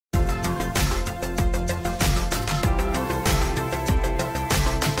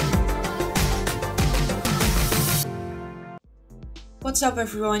What's up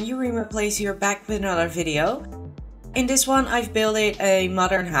everyone, Euremaplays here back with another video. In this one I've built a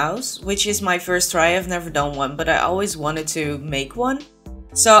modern house, which is my first try. I've never done one, but I always wanted to make one.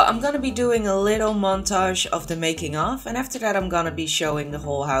 So I'm gonna be doing a little montage of the making of, and after that I'm gonna be showing the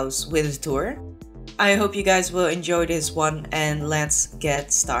whole house with a tour. I hope you guys will enjoy this one, and let's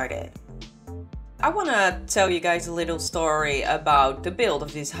get started. I wanna tell you guys a little story about the build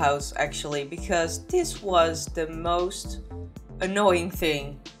of this house actually, because this was the most annoying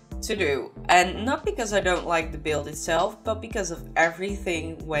thing to do, and not because I don't like the build itself, but because of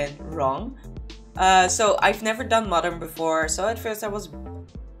everything went wrong. So I've never done modern before, so at first I was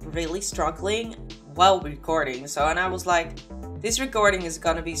really struggling while recording. And I was like, this recording is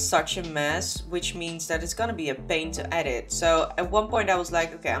gonna be such a mess, which means that it's gonna be a pain to edit. So at one point I was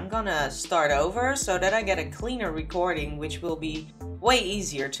like, okay, I'm gonna start over so that I get a cleaner recording, which will be way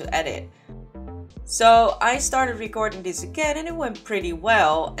easier to edit. So I started recording this again and it went pretty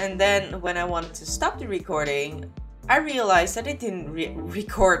well, and then when I wanted to stop the recording, I realized that it didn't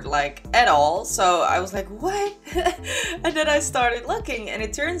record like at all. So I was like, what? And then I started looking, and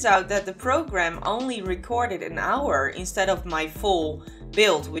it turns out that the program only recorded an hour instead of my full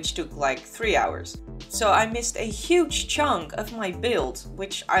build, which took like 3 hours. So I missed a huge chunk of my build,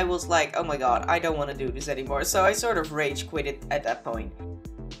 which I was like, oh my god, I don't want to do this anymore. So I sort of rage quit it at that point.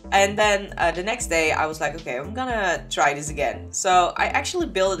 And then the next day I was like, okay, I'm gonna try this again. So I actually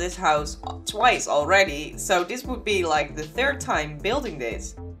built this house twice already. So this would be like the third time building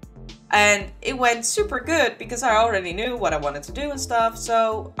this. And it went super good because I already knew what I wanted to do and stuff.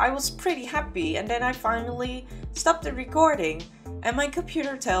 So I was pretty happy. And then I finally stopped the recording and my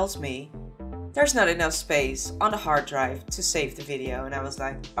computer tells me there's not enough space on the hard drive to save the video. And I was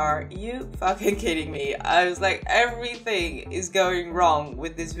like, are you fucking kidding me? I was like, everything is going wrong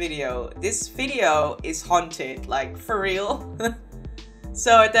with this video. This video is haunted, like for real.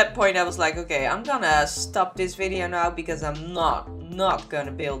 So at that point I was like, okay, I'm gonna stop this video now because I'm not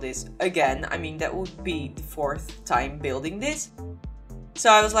gonna build this again. I mean, that would be the fourth time building this. So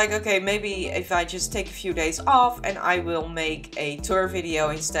I was like, okay, maybe if I just take a few days off and I will make a tour video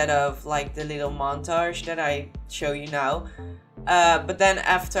instead of like the little montage that I show you now. But then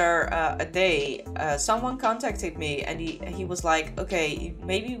after a day, someone contacted me and he was like, okay,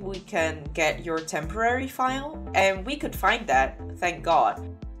 maybe we can get your temporary file, and we could find that, thank God.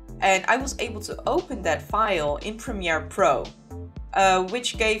 And I was able to open that file in Premiere Pro,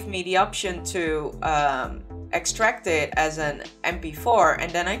 which gave me the option to extract it as an MP4,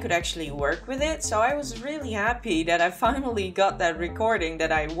 and then I could actually work with it. So I was really happy that I finally got that recording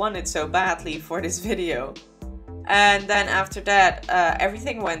that I wanted so badly for this video. And then after that,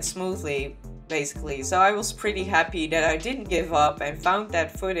 everything went smoothly, basically. So I was pretty happy that I didn't give up and found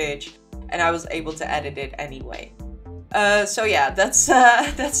that footage, and I was able to edit it anyway. So yeah, that's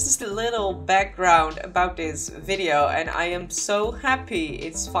just a little background about this video, and I am so happy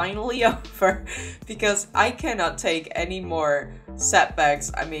it's finally over because I cannot take any more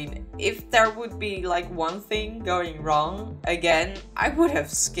setbacks. I mean, if there would be like one thing going wrong again, I would have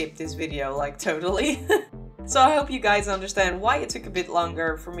skipped this video like totally. So I hope you guys understand why it took a bit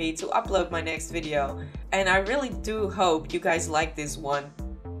longer for me to upload my next video, and I really do hope you guys like this one.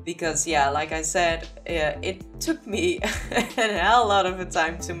 Because yeah, like I said, it took me a hell lot of a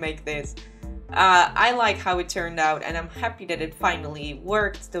time to make this. I like how it turned out, and I'm happy that it finally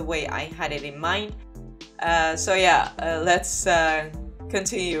worked the way I had it in mind. So yeah, let's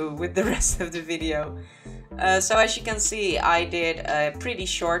continue with the rest of the video. So as you can see, I did a pretty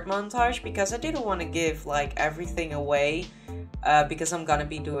short montage because I didn't want to give like everything away. Because I'm gonna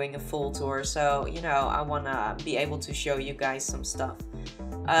be doing a full tour, so you know, I wanna be able to show you guys some stuff.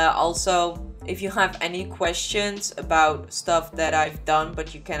 Also, if you have any questions about stuff that I've done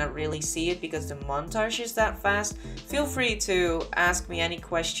but you cannot really see it because the montage is that fast, feel free to ask me any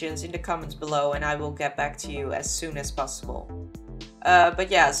questions in the comments below and I will get back to you as soon as possible. But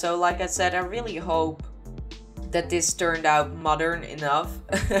yeah, so like I said, I really hope that this turned out modern enough.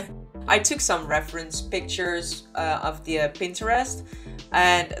 I took some reference pictures of the Pinterest,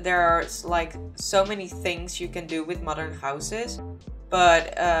 and there are like so many things you can do with modern houses.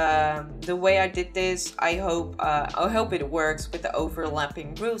 But the way I did this, I hope it works with the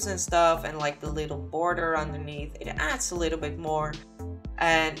overlapping roofs and stuff, and like the little border underneath. It adds a little bit more,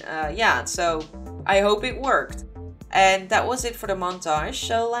 and yeah, so I hope it worked. And that was it for the montage.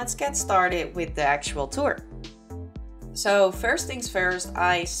 So let's get started with the actual tour. So first things first,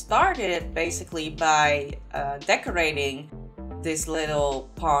 I started basically by decorating this little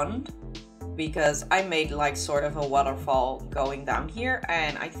pond because I made like sort of a waterfall going down here,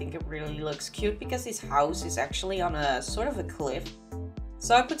 and I think it really looks cute because this house is actually on a sort of a cliff.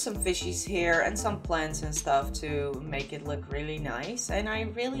 So I put some fishies here and some plants and stuff to make it look really nice, and I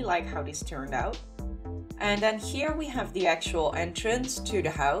really like how this turned out. And then here we have the actual entrance to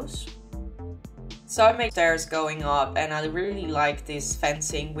the house. So I made stairs going up, and I really like this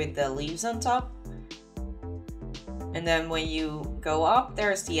fencing with the leaves on top. And then when you go up,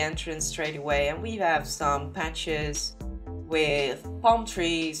 there's the entrance straight away, and we have some patches with palm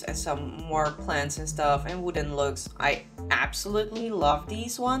trees and some more plants and stuff and wooden looks. I absolutely love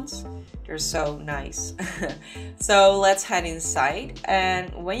these ones. They're so nice. So let's head inside,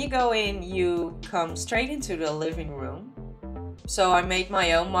 and when you go in, you come straight into the living room. So I made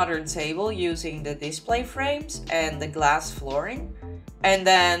my own modern table using the display frames and the glass flooring. And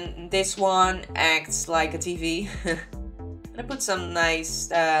then this one acts like a TV. And I put some nice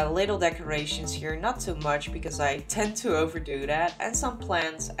little decorations here, not too much because I tend to overdo that, and some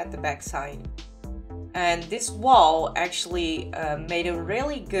plants at the back side. And this wall actually made a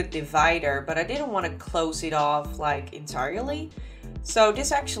really good divider, but I didn't want to close it off like entirely. So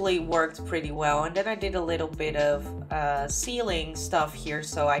this actually worked pretty well, and then I did a little bit of ceiling stuff here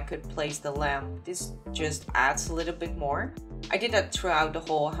so I could place the lamp. This just adds a little bit more. I did that throughout the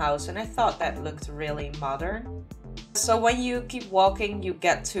whole house, and I thought that looked really modern. So when you keep walking, you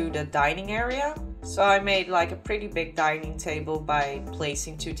get to the dining area. So I made like a pretty big dining table by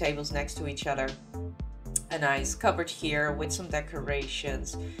placing 2 tables next to each other. A nice cupboard here with some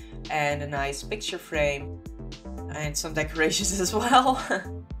decorations and a nice picture frame and some decorations as well.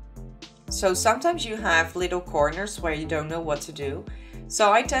 So sometimes you have little corners where you don't know what to do.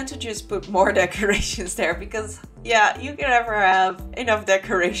 So I tend to just put more decorations there because, yeah, you can never have enough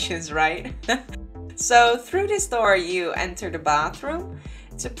decorations, right? So through this door you enter the bathroom.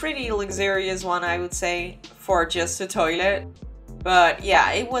 It's a pretty luxurious one, I would say, for just a toilet. But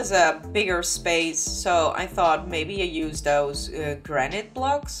yeah, it was a bigger space, so I thought maybe I use those granite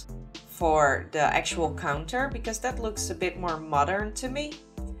blocks for the actual counter because that looks a bit more modern to me.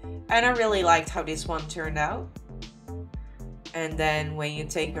 And I really liked how this one turned out. And then when you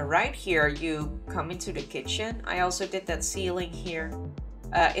take a right here, you come into the kitchen. I also did that ceiling here.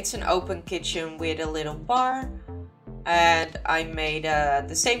 It's an open kitchen with a little bar. And I made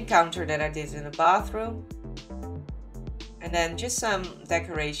the same counter that I did in the bathroom. And then just some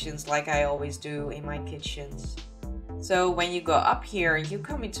decorations like I always do in my kitchens. So when you go up here, you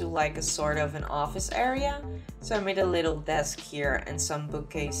come into like a sort of an office area. So I made a little desk here and some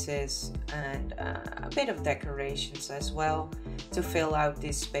bookcases and a bit of decorations as well to fill out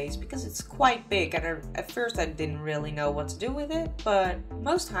this space because it's quite big, and at first I didn't really know what to do with it, but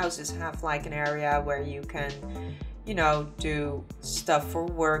most houses have like an area where you can, you know, do stuff for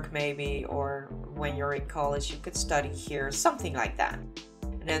work maybe, or when you're in college you could study here, something like that.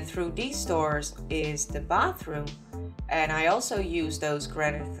 And then through these doors is the bathroom, and I also used those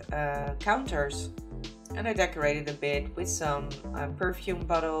granite counters, and I decorated a bit with some perfume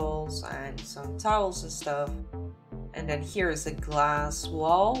bottles and some towels and stuff. And then here is a glass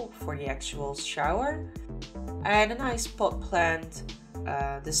wall for the actual shower, and a nice pot plant,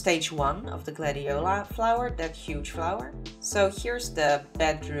 the stage 1 of the gladiola flower, that huge flower. So here's the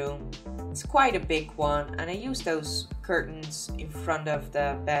bedroom. It's quite a big one, and I used those curtains in front of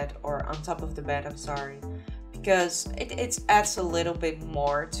the bed, or on top of the bed, I'm sorry, because it adds a little bit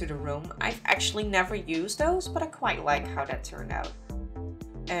more to the room. I've actually never used those, but I quite like how that turned out.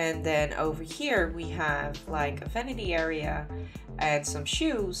 And then over here we have like a vanity area and some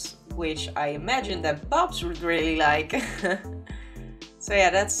shoes, which I imagine that Bobs would really like. So yeah,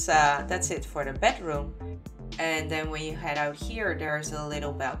 that's it for the bedroom. And then when you head out here, there's a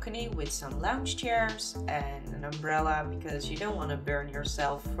little balcony with some lounge chairs and an umbrella because you don't want to burn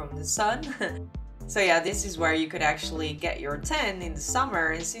yourself from the sun. So yeah, this is where you could actually get your tan in the summer,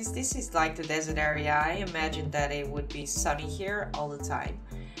 and since this is like the desert area, I imagine that it would be sunny here all the time.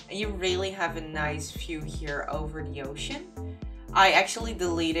 And you really have a nice view here over the ocean. I actually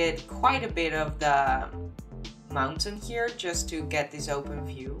deleted quite a bit of the mountain here just to get this open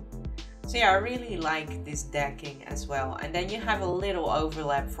view. So yeah, I really like this decking as well. And then you have a little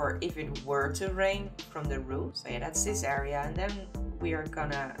overlap for if it were to rain from the roof. So yeah, that's this area. And then we are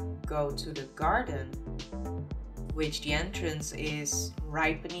gonna go to the garden, which the entrance is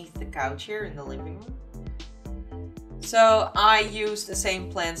right beneath the couch here in the living room. So I used the same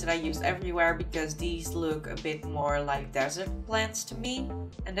plants that I used everywhere because these look a bit more like desert plants to me.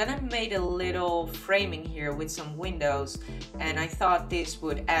 And then I made a little framing here with some windows, and I thought this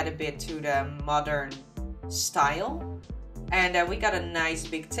would add a bit to the modern style. And we got a nice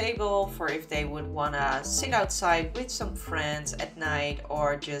big table for if they would want to sit outside with some friends at night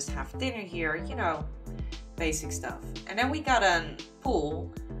or just have dinner here, you know, basic stuff. And then we got a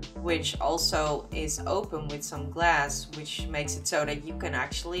pool, which also is open with some glass, which makes it so that you can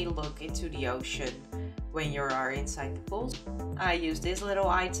actually look into the ocean when you are inside the pool. I use this little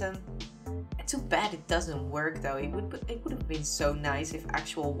item. Too bad it doesn't work though. It would have been so nice if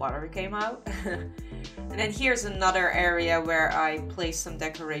actual water came out. And then here's another area where I placed some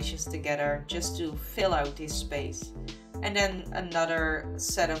decorations together just to fill out this space. And then another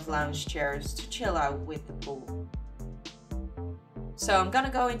set of lounge chairs to chill out with the pool. So I'm gonna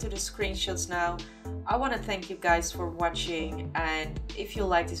go into the screenshots now. I want to thank you guys for watching, and if you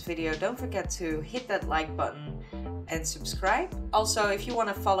like this video, don't forget to hit that like button and subscribe. Also, if you want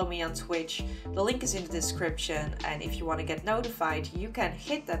to follow me on Twitch, the link is in the description, and if you want to get notified, you can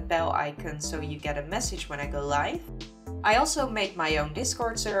hit that bell icon so you get a message when I go live. I also made my own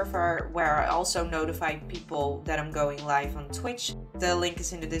Discord server where I also notify people that I'm going live on Twitch. The link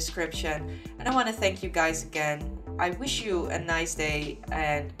is in the description, and I want to thank you guys again. I wish you a nice day,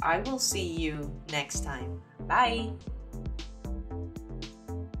 and I will see you next time. Bye!